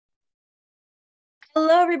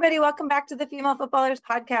Hello, everybody. Welcome back to the Female Footballers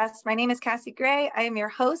Podcast. My name is Cassie Gray. I am your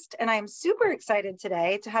host, and I am super excited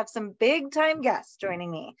today to have some big-time guests joining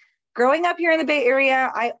me. Growing up here in the Bay Area,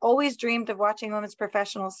 I always dreamed of watching women's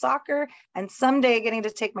professional soccer and someday getting to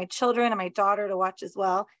take my children and my daughter to watch as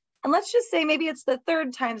well. And let's just say maybe it's the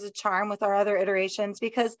third time's a charm with our other iterations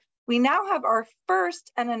because we now have our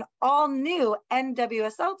first and an all-new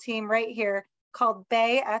NWSL team right here called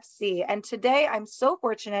Bay FC. And today I'm so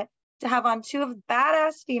fortunate to have on two of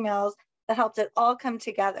badass females that helped it all come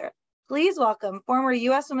together. Please welcome former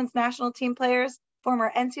U.S. Women's National Team players,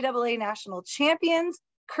 former NCAA national champions,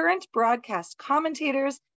 current broadcast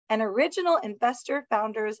commentators, and original investor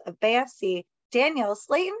founders of Bay FC, Danielle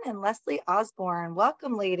Slayton and Leslie Osborne.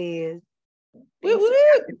 Welcome, ladies.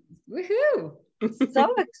 Woohoo!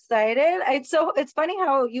 So excited. It's funny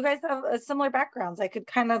how you guys have similar backgrounds. I could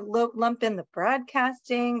kind of lump in the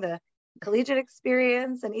broadcasting, the collegiate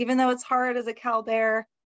experience, and even though it's hard as a Cal Bear,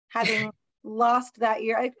 having lost that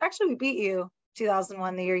year, we beat you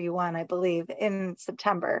 2001, the year you won, I believe, in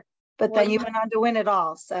September. But then you went on to win it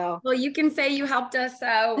all. So you can say you helped us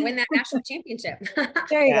win that national championship.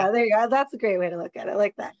 There you go. That's a great way to look at it. I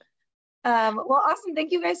like that. Well, awesome.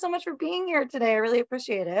 Thank you guys so much for being here today. I really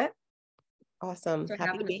appreciate it. Awesome.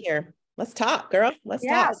 Happy to be here. Let's talk, girl. Let's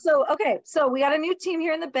talk. So we got a new team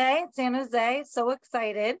here in the Bay, San Jose. So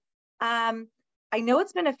excited. I know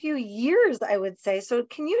it's been a few years, I would say. So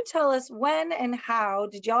can you tell us when and how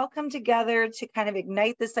did y'all come together to kind of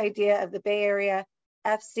ignite this idea of the Bay Area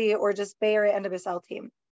FC or just Bay Area NWSL team?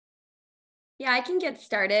 Yeah, I can get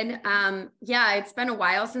started. It's been a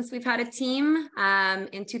while since we've had a team.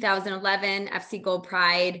 In 2011, FC Gold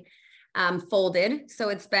Pride folded. So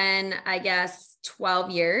it's been, I guess, 12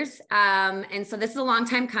 years. And so this is a long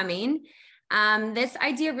time coming. This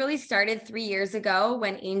idea really started 3 years ago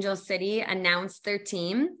when Angel City announced their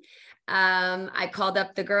team. I called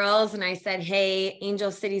up the girls and I said, hey,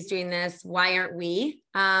 Angel City's doing this. Why aren't we?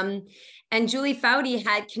 And Julie Foudy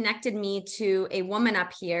had connected me to a woman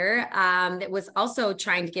up here that was also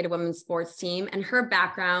trying to get a women's sports team. And her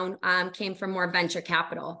background came from more venture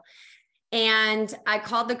capital. And I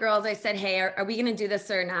called the girls. I said, hey, are we going to do this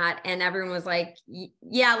or not? And everyone was like,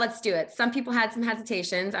 yeah, let's do it. Some people had some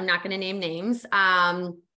hesitations. I'm not going to name names.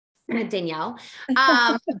 Danielle.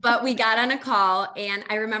 But we got on a call and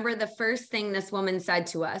I remember the first thing this woman said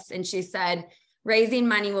to us, and she said, raising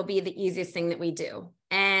money will be the easiest thing that we do.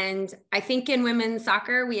 And I think in women's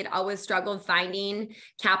soccer, we had always struggled finding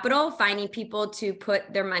capital, finding people to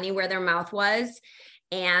put their money where their mouth was.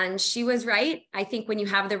 And she was right. I think when you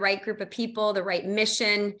have the right group of people, the right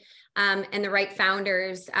mission, and the right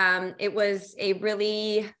founders, it was a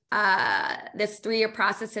really, this 3-year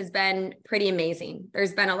process has been pretty amazing.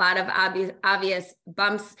 There's been a lot of obvious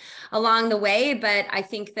bumps along the way, but I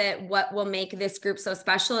think that what will make this group so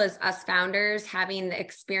special is us founders having the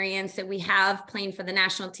experience that we have playing for the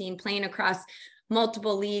national team, playing across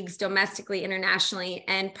multiple leagues domestically, internationally,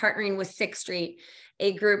 and partnering with Sixth Street,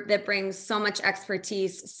 a group that brings so much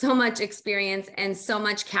expertise, so much experience, and so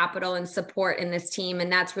much capital and support in this team.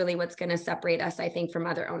 And that's really what's going to separate us, I think, from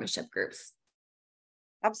other ownership groups.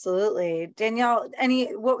 Absolutely. Danielle,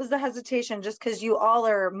 what was the hesitation? Just because you all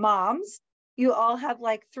are moms, you all have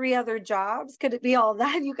like 3 other jobs. Could it be all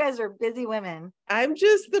that? You guys are busy women. I'm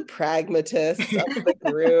just the pragmatist of the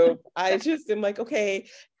group. I just am like, okay,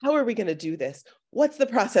 how are we going to do this? What's the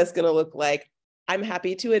process going to look like? I'm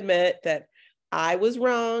happy to admit that I was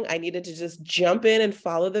wrong. I needed to just jump in and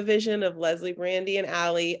follow the vision of Leslie, Brandy, and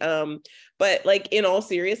Allie. But like in all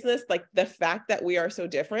seriousness, like the fact that we are so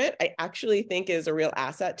different, I actually think is a real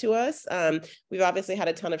asset to us. We've obviously had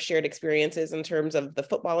a ton of shared experiences in terms of the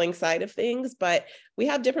footballing side of things, but we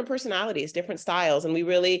have different personalities, different styles, and we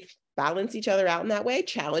really balance each other out in that way,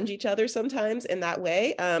 challenge each other sometimes in that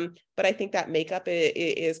way. But I think that makeup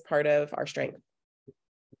is part of our strength.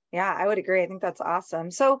 Yeah, I would agree. I think that's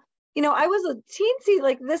awesome. So, I was a teensy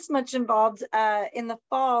like this much involved in the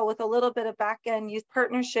fall with a little bit of back-end youth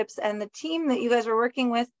partnerships, and the team that you guys were working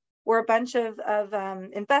with were a bunch of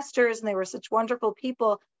investors, and they were such wonderful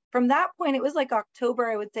people. From that point, it was like October,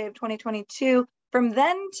 I would say, of 2022. From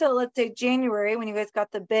then till, let's say, January, when you guys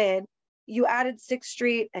got the bid, you added Sixth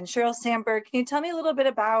Street and Sheryl Sandberg. Can you tell me a little bit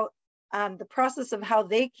about the process of how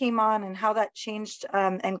they came on and how that changed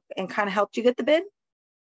and kind of helped you get the bid?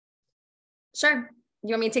 Sure. You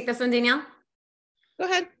want me to take this one, Danielle? Go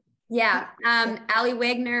ahead. Yeah. Allie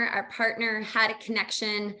Wagner, our partner, had a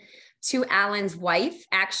connection to Alan's wife,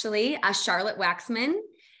 actually, Charlotte Waxman.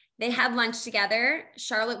 They had lunch together.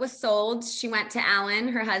 Charlotte was sold. She went to Alan,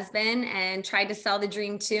 her husband, and tried to sell the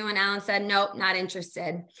dream too. And Alan said, nope, not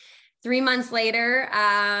interested. 3 months later,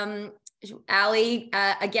 Allie,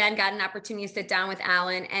 again, got an opportunity to sit down with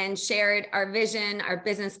Alan and shared our vision, our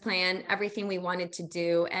business plan, everything we wanted to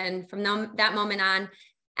do. And from that moment on,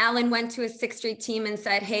 Alan went to his Sixth Street team and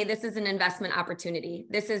said, hey, this is an investment opportunity.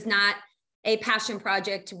 This is not a passion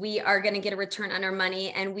project. We are going to get a return on our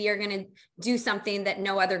money, and we are going to do something that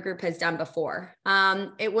no other group has done before.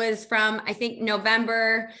 It was from, I think,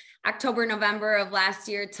 October, November of last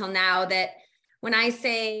year till now that when I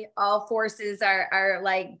say all forces are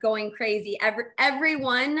like going crazy,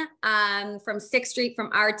 everyone from Sixth Street, from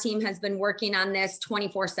our team, has been working on this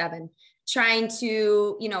 24/7, trying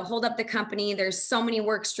to, hold up the company. There's so many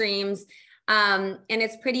work streams. And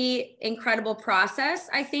it's pretty incredible process,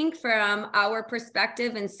 I think, from our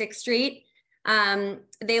perspective in Sixth Street.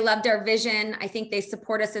 They loved our vision. I think they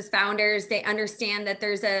support us as founders. They understand that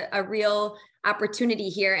there's a real opportunity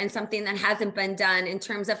here and something that hasn't been done in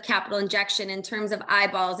terms of capital injection, in terms of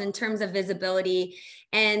eyeballs, in terms of visibility.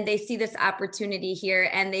 And they see this opportunity here,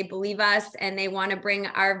 and they believe us, and they want to bring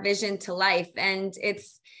our vision to life. And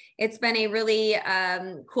it's been a really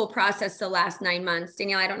cool process the last 9 months.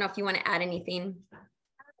 Danielle, I don't know if you want to add anything.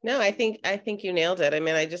 No, I think you nailed it. I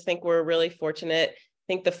mean, I just think we're really fortunate.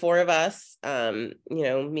 I think the four of us,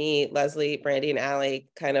 me, Leslie, Brandy, and Allie,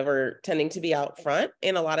 kind of are tending to be out front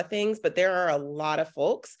in a lot of things, but there are a lot of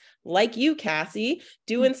folks like you, Cassie,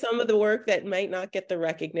 doing some of the work that might not get the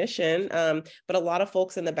recognition, but a lot of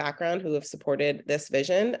folks in the background who have supported this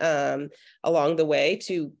vision along the way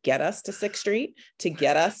to get us to Sixth Street, to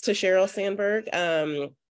get us to Sheryl Sandberg.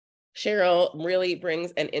 Sheryl really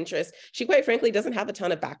brings an interest. She quite frankly doesn't have a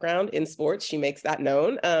ton of background in sports. She makes that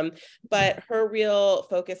known. But her real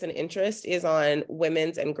focus and interest is on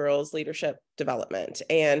women's and girls' leadership development.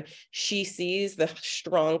 And she sees the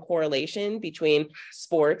strong correlation between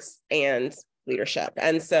sports and leadership.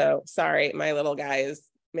 And so, sorry, my little guy is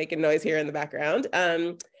making noise here in the background.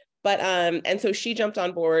 And so she jumped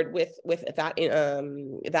on board with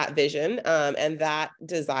that vision and that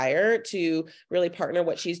desire to really partner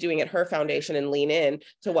what she's doing at her foundation and lean in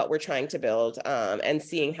to what we're trying to build and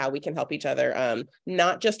seeing how we can help each other,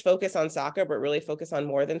 not just focus on soccer, but really focus on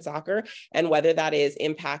more than soccer. And whether that is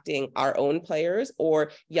impacting our own players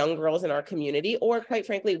or young girls in our community, or quite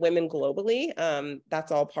frankly, women globally,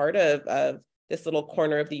 that's all part of this little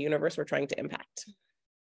corner of the universe we're trying to impact.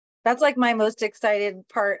 That's like my most excited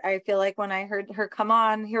part. I feel like when I heard her come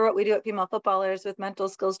on, hear what we do at Female Footballers with mental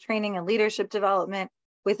skills training and leadership development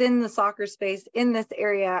within the soccer space in this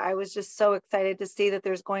area, I was just so excited to see that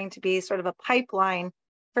there's going to be sort of a pipeline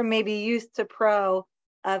from maybe youth to pro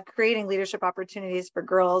of creating leadership opportunities for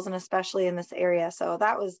girls, and especially in this area. So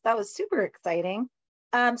that was super exciting.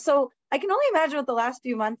 So I can only imagine what the last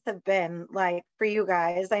few months have been like for you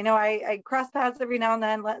guys. I know I cross paths every now and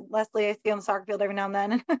then. Leslie, I see on the soccer field every now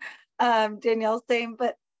and then. Danielle, same.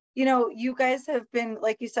 But, you guys have been,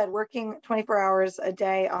 like you said, working 24 hours a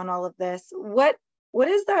day on all of this. What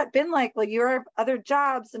has that been like? Like your other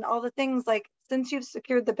jobs and all the things, like since you've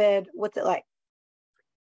secured the bid, what's it like?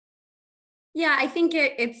 Yeah, I think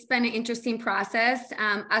it's been an interesting process.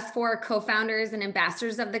 Us four are co-founders and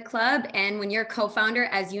ambassadors of the club. And when you're a co-founder,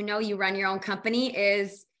 as you know, you run your own company,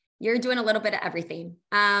 you're doing a little bit of everything.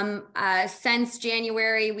 Since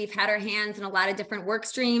January, we've had our hands in a lot of different work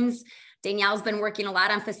streams. Danielle's been working a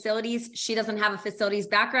lot on facilities. She doesn't have a facilities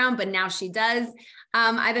background, but now she does.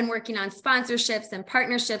 I've been working on sponsorships and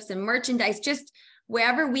partnerships and merchandise, just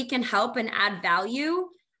wherever we can help and add value.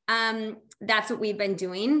 That's what we've been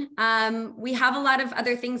doing. We have a lot of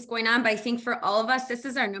other things going on, but I think for all of us, this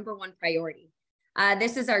is our number one priority.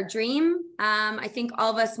 This is our dream. I think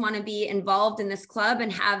all of us want to be involved in this club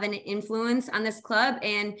and have an influence on this club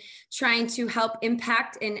and trying to help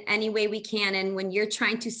impact in any way we can. And when you're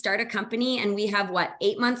trying to start a company, and we have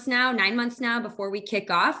 9 months now before we kick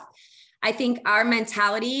off, I think our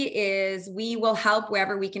mentality is we will help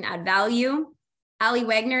wherever we can add value. Allie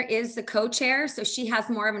Wagner is the co-chair, so she has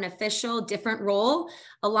more of an official, different role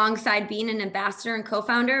alongside being an ambassador and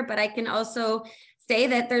co-founder. But I can also say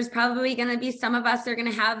that there's probably going to be some of us that are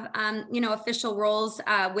going to have, official roles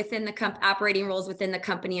within the operating roles within the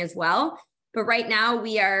company as well. But right now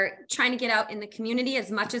we are trying to get out in the community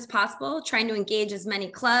as much as possible, trying to engage as many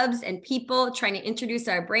clubs and people, trying to introduce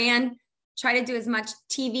our brand, try to do as much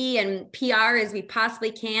TV and PR as we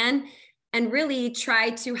possibly can, and really try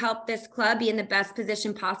to help this club be in the best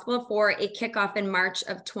position possible for a kickoff in March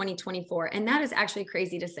of 2024. And that is actually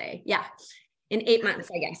crazy to say. Yeah. In 8 months,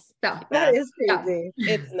 I guess. So that is crazy.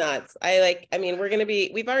 It's nuts.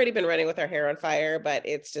 We've already been running with our hair on fire, but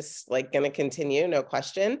it's just going to continue, no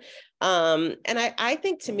question. And I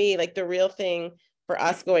think, to me, the real thing for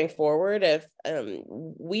us going forward, if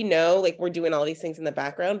we know we're doing all these things in the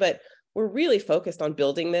background, but we're really focused on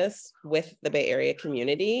building this with the Bay Area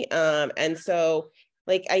community. And so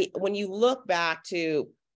like when you look back to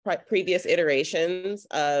previous iterations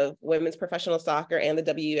of women's professional soccer and the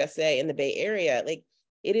WUSA in the Bay Area, like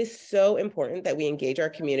it is so important that we engage our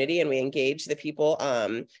community and we engage the people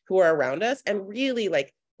who are around us and really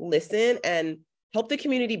like listen and help the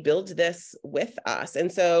community build this with us.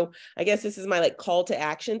 And so I guess this is my like call to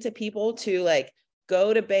action to people to like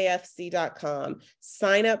go to bayfc.com,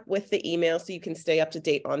 sign up with the email so you can stay up to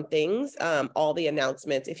date on things, all the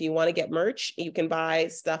announcements. If you want to get merch, you can buy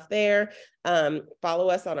stuff there. Follow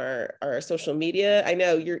us on our social media. I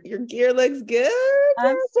know your gear looks good.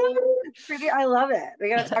 It's pretty. I love it. We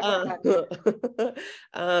got to talk about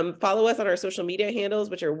that. Follow us on our social media handles,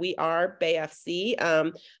 which are We Are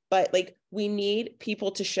BayFC. But like we need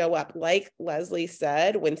people to show up. Like Leslie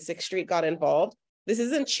said, when 6th Street got involved, this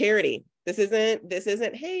isn't charity. This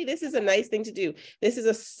isn't, hey, this is a nice thing to do. This is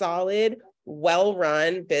a solid,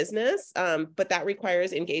 well-run business, but that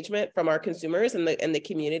requires engagement from our consumers and the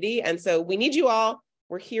community. And so we need you all.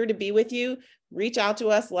 We're here to be with you. Reach out to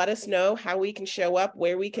us. Let us know how we can show up,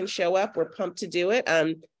 where we can show up. We're pumped to do it,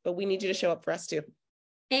 but we need you to show up for us too.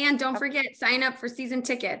 And don't forget, sign up for season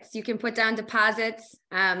tickets. You can put down deposits,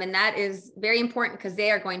 and that is very important because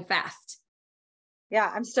they are going fast. Yeah,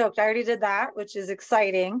 I'm stoked. I already did that, which is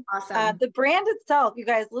exciting. Awesome. The brand itself, you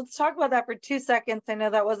guys, let's talk about that for 2 seconds. I know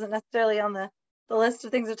that wasn't necessarily on the list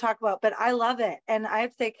of things to talk about, but I love it. And I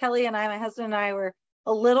have to say, Kelly and I, my husband and I, were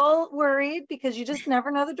a little worried because you just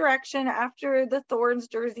never know the direction. After the Thorns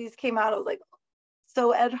jerseys came out, I was like,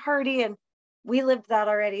 so Ed Hardy, and we lived that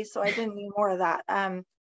already, so I didn't need more of that.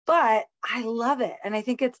 But I love it, and I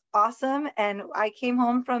think it's awesome. And I came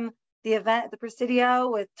home from the event at the Presidio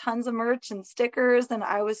with tons of merch and stickers, and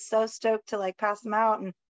I was so stoked to like pass them out.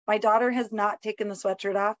 And my daughter has not taken the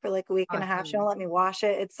sweatshirt off for like a week and a half. She won't let me wash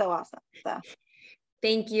it. It's so awesome. So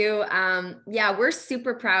thank you. Yeah, we're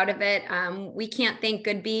super proud of it. We can't thank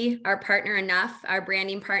Goodby, our partner, enough. Our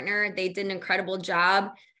branding partner, they did an incredible job.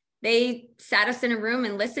 They sat us in a room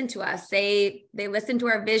and listened to us. They listened to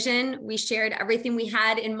our vision. We shared everything we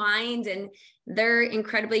had in mind, and they're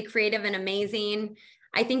incredibly creative and amazing.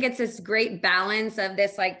 I think it's this great balance of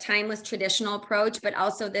this like timeless traditional approach, but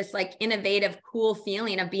also this like innovative, cool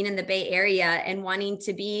feeling of being in the Bay Area and wanting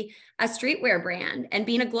to be a streetwear brand and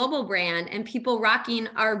being a global brand and people rocking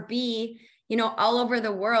our B, all over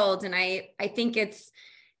the world. And I think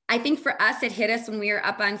for us, it hit us when we were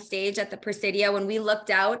up on stage at the Presidio, when we looked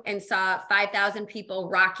out and saw 5,000 people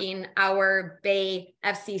rocking our Bay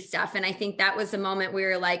FC stuff. And I think that was the moment we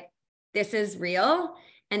were like, this is real.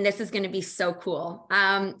 And this is going to be so cool.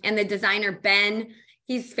 And the designer, Ben,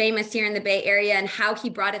 he's famous here in the Bay Area, and how he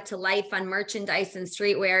brought it to life on merchandise and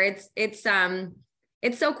streetwear. It's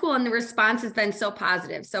so cool. And the response has been so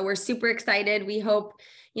positive. So we're super excited. We hope,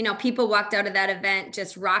 people walked out of that event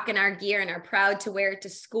just rocking our gear and are proud to wear it to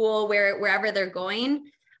school, wear it wherever they're going.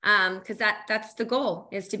 Because that's the goal,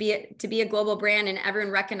 is to be a global brand, and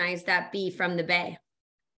everyone recognize that B from the Bay.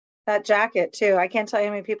 That jacket too. I can't tell you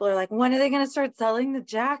how many people are like, when are they going to start selling the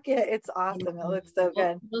jacket? It's awesome. It looks so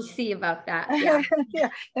good. We'll see about that. Yeah. Yeah.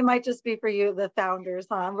 It might just be for you, the founders,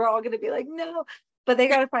 huh? We're all going to be like, no, but they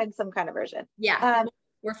got to find some kind of version. Yeah.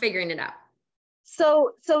 We're figuring it out.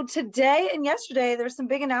 So today and yesterday, there's some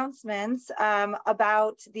big announcements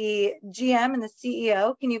about the GM and the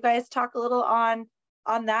CEO. Can you guys talk a little on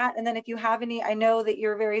that? And then if you have any, I know that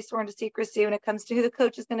you're very sworn to secrecy when it comes to who the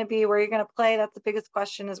coach is going to be, where you're going to play. That's the biggest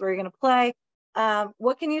question, is where you're going to play.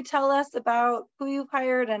 What can you tell us about who you've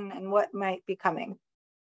hired and what might be coming?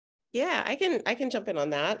 Yeah, I can jump in on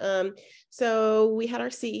that. So we had our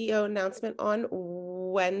CEO announcement on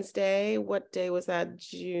Wednesday. What day was that?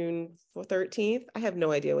 June 13th? I have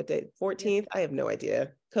no idea what day. 14th? I have no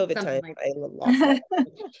idea. COVID time. I lost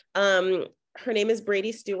it. Her name is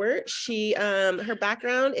Brady Stewart. She, her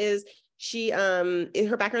background is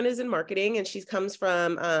in marketing, and she comes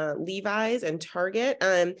from Levi's and Target.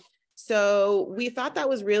 So we thought that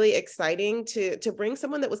was really exciting to bring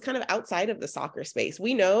someone that was kind of outside of the soccer space.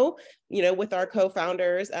 We know, with our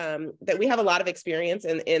co-founders, that we have a lot of experience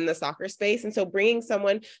in the soccer space. And so bringing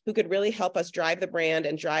someone who could really help us drive the brand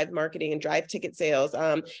and drive marketing and drive ticket sales,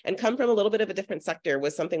 and come from a little bit of a different sector,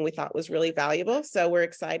 was something we thought was really valuable. So we're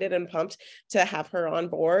excited and pumped to have her on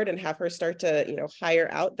board and have her start to, hire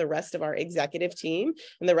out the rest of our executive team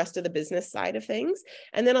and the rest of the business side of things.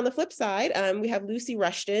 And then on the flip side, we have Lucy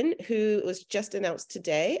Rushton, who was just announced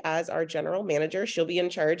today as our general manager. She'll be in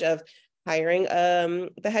charge of hiring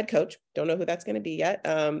the head coach. Don't know who that's going to be yet.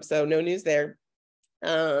 So no news there.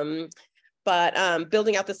 But but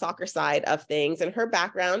building out the soccer side of things. And her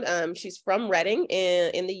background, she's from Reading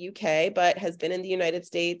in the UK, but has been in the United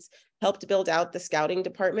States, helped build out the scouting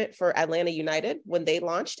department for Atlanta United when they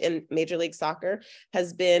launched in Major League Soccer,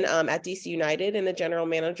 has been at DC United in a general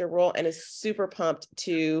manager role, and is super pumped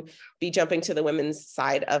to be jumping to the women's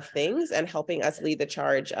side of things and helping us lead the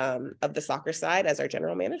charge of the soccer side as our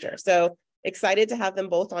general manager. So excited to have them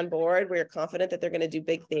both on board. We're confident that they're going to do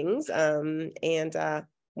big things, and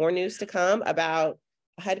more news to come about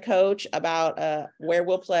a head coach, about where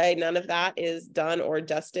we'll play. None of that is done or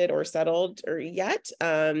dusted or settled or yet.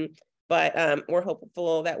 But we're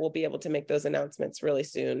hopeful that we'll be able to make those announcements really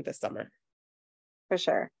soon this summer. For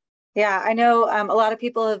sure. Yeah, I know a lot of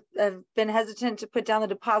people have been hesitant to put down the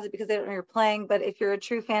deposit because they don't know you're playing. But if you're a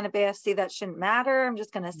true fan of AFC, that shouldn't matter. I'm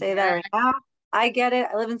just going to say that right now. I get it.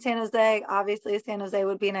 I live in San Jose. Obviously, San Jose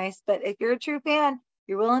would be nice. But if you're a true fan,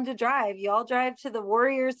 you're willing to drive. You all drive to the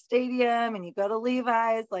Warriors Stadium and you go to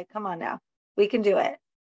Levi's. Like, come on now. We can do it.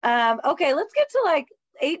 Okay, let's get to like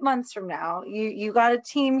 8 months from now. You got a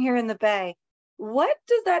team here in the Bay. What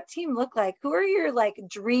does that team look like? Who are your like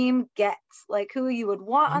dream gets? Like who you would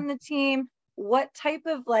want on the team? What type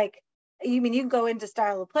of like, you can go into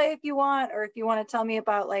style of play if you want, or if you want to tell me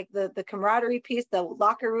about like the camaraderie piece, the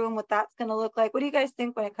locker room, what that's going to look like. What do you guys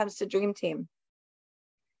think when it comes to dream team?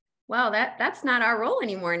 Well, that's not our role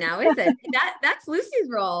anymore now, is it? That's Lucy's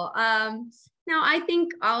role. Now, I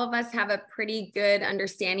think all of us have a pretty good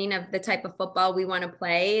understanding of the type of football we want to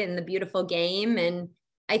play and the beautiful game. And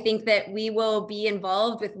I think that we will be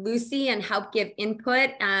involved with Lucy and help give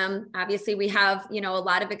input. Obviously, we have, a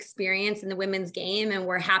lot of experience in the women's game, and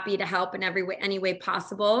we're happy to help in any way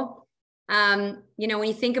possible. When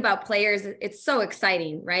you think about players, it's so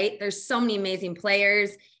exciting, right? There's so many amazing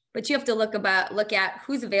players. But you have to look at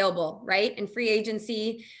who's available, right? In free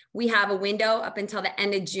agency, we have a window up until the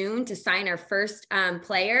end of June to sign our first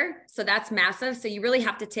player. So that's massive. So you really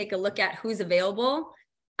have to take a look at who's available.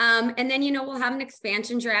 And then, we'll have an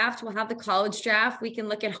expansion draft. We'll have the college draft. We can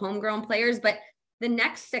look at homegrown players. But the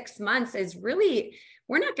next 6 months is really,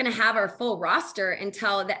 we're not going to have our full roster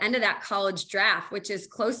until the end of that college draft, which is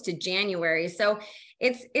close to January. So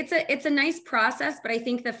it's a nice process, but I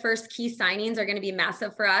think the first key signings are going to be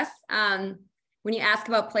massive for us. When you ask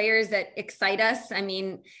about players that excite us,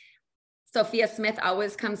 Sophia Smith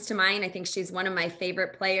always comes to mind. I think she's one of my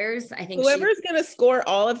favorite players. I think whoever's going to score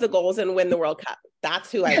all of the goals and win the World Cup,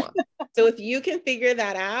 that's who I want. So if you can figure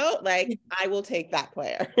that out, I will take that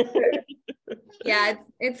player. Yeah,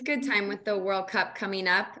 it's good time with the World Cup coming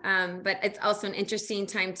up, but it's also an interesting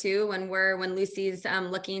time too when Lucy's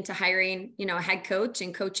looking to hiring a head coach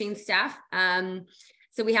and coaching staff.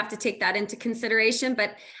 So we have to take that into consideration.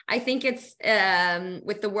 But I think it's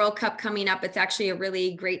with the World Cup coming up, it's actually a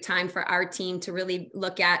really great time for our team to really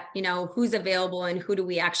look at who's available and who do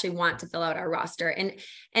we actually want to fill out our roster.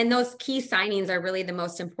 And those key signings are really the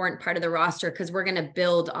most important part of the roster because we're going to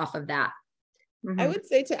build off of that. Mm-hmm. I would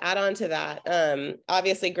say to add on to that,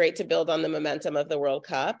 obviously great to build on the momentum of the World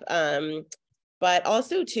Cup. But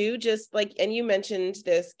also too, just and you mentioned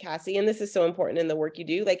this, Cassie, and this is so important in the work you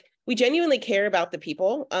do, we genuinely care about the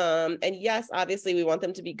people. And yes, obviously we want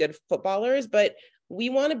them to be good footballers, but we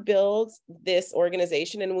want to build this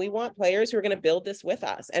organization and we want players who are going to build this with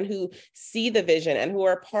us and who see the vision and who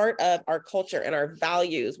are part of our culture and our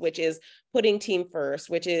values, which is putting team first,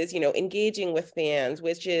 which is, engaging with fans,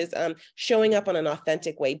 which is showing up on an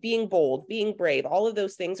authentic way, being bold, being brave. All of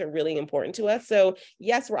those things are really important to us. So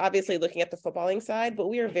yes, we're obviously looking at the footballing side, but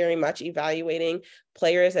we are very much evaluating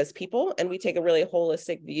players as people. And we take a really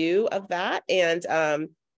holistic view of that. And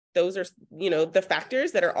those are, the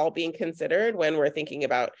factors that are all being considered when we're thinking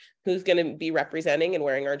about who's going to be representing and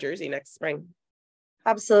wearing our jersey next spring.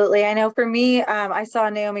 Absolutely. I know for me, I saw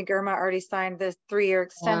Naomi Girma already signed this 3-year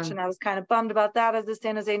extension. I was kind of bummed about that as a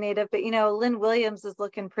San Jose native, but Lynn Williams is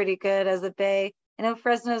looking pretty good as a Bay. I know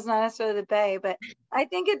Fresno's not necessarily the Bay, but I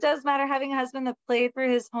think it does matter having a husband that played for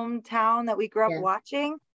his hometown that we grew up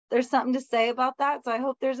watching. There's something to say about that. So I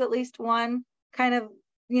hope there's at least one kind of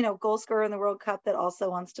goal scorer in the World Cup that also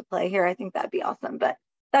wants to play here. I think that'd be awesome. But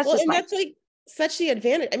that's that's such the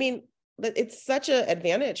advantage. It's such an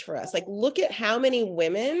advantage for us. Look at how many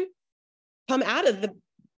women come out of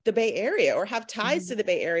the Bay Area or have ties to the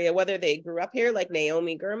Bay Area, whether they grew up here like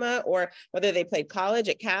Naomi Girma or whether they played college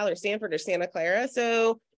at Cal or Stanford or Santa Clara.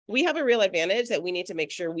 So we have a real advantage that we need to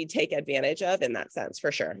make sure we take advantage of in that sense,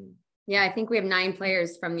 for sure. Yeah, I think we have 9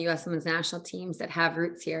 players from the U.S. Women's National teams that have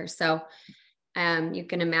roots here. So you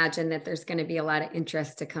can imagine that there's going to be a lot of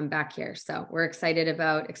interest to come back here. So we're excited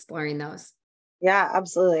about exploring those. Yeah,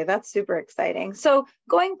 absolutely. That's super exciting. So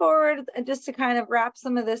going forward, just to kind of wrap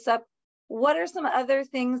some of this up, what are some other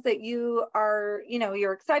things that you are,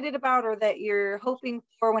 you're excited about or that you're hoping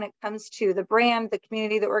for when it comes to the brand, the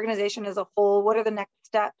community, the organization as a whole? What are the next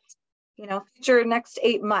steps, future next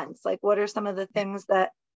 8 months? Like, what are some of the things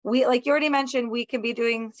that we, like you already mentioned, we can be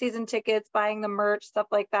doing season tickets, buying the merch, stuff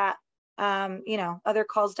like that, other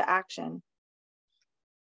calls to action?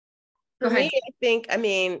 For me, I think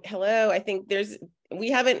we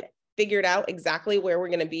haven't figured out exactly where we're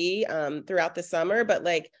going to be throughout the summer, but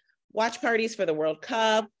like watch parties for the World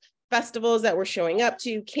Cup, festivals that we're showing up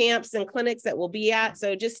to, camps and clinics that we'll be at.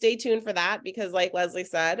 So just stay tuned for that, because like Leslie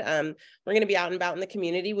said, we're going to be out and about in the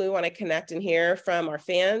community. We want to connect and hear from our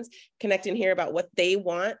fans, connect and hear about what they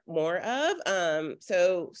want more of.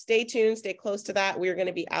 So stay tuned, stay close to that. We're going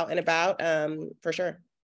to be out and about for sure.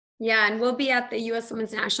 Yeah, and we'll be at the U.S.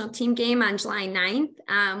 Women's National Team game on July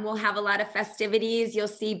 9th. We'll have a lot of festivities. You'll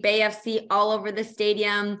see Bay FC all over the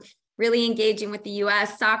stadium, really engaging with the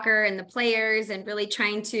U.S. soccer and the players, and really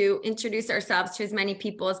trying to introduce ourselves to as many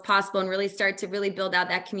people as possible and really start to really build out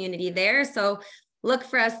that community there. So look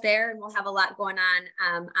for us there, and we'll have a lot going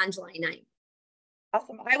on July 9th.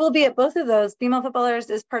 Awesome. I will be at both of those. Female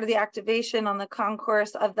Footballers is part of the activation on the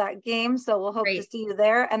concourse of that game. So we'll hope to see you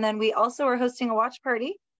there. And then we also are hosting a watch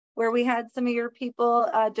party where we had some of your people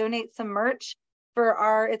donate some merch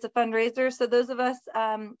for it's a fundraiser. So those of us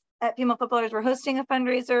at Female Footballers, we're hosting a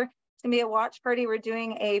fundraiser. It's gonna be a watch party. We're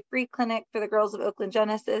doing a free clinic for the girls of Oakland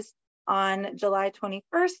Genesis on July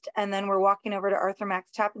 21st. And then we're walking over to Arthur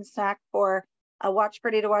Mack's Tap and Snack for a watch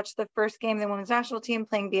party to watch the first game of the women's national team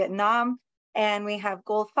playing Vietnam. And we have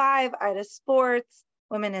Goal 5, Ida Sports,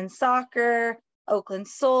 Women in Soccer, Oakland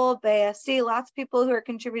Soul, Bay FC, lots of people who are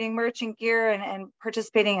contributing merch and gear and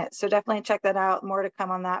participating in it. So definitely check that out. More to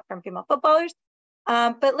come on that from Female Footballers.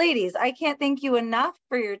 But ladies, I can't thank you enough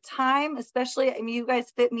for your time, especially, you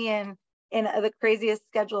guys fit me in the craziest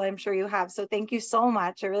schedule I'm sure you have. So thank you so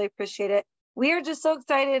much. I really appreciate it. We are just so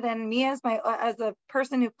excited. And me as a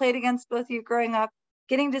person who played against both of you growing up,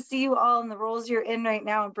 getting to see you all in the roles you're in right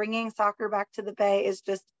now and bringing soccer back to the Bay is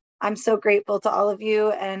just, I'm so grateful to all of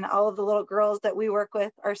you, and all of the little girls that we work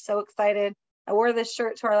with are so excited. I wore this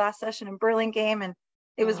shirt to our last session in Burlingame, and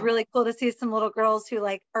it was really cool to see some little girls who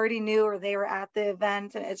already knew or they were at the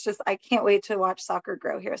event. And it's just, I can't wait to watch soccer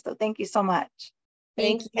grow here. So thank you so much.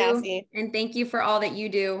 Thank you, Cassie. And thank you for all that you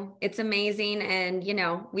do. It's amazing. And,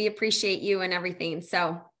 we appreciate you and everything.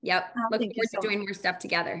 So, yep. Looking forward to doing more stuff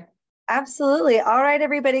together. Absolutely. All right,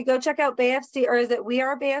 everybody, go check out Bay FC, or is it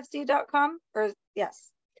wearebayfc.com? Or yes.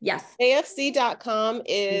 Yes. bayfc.com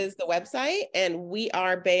is the website, and We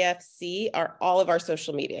Are Bay FC are all of our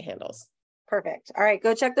social media handles. Perfect. All right,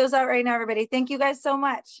 go check those out right now, everybody. Thank you guys so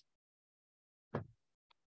much.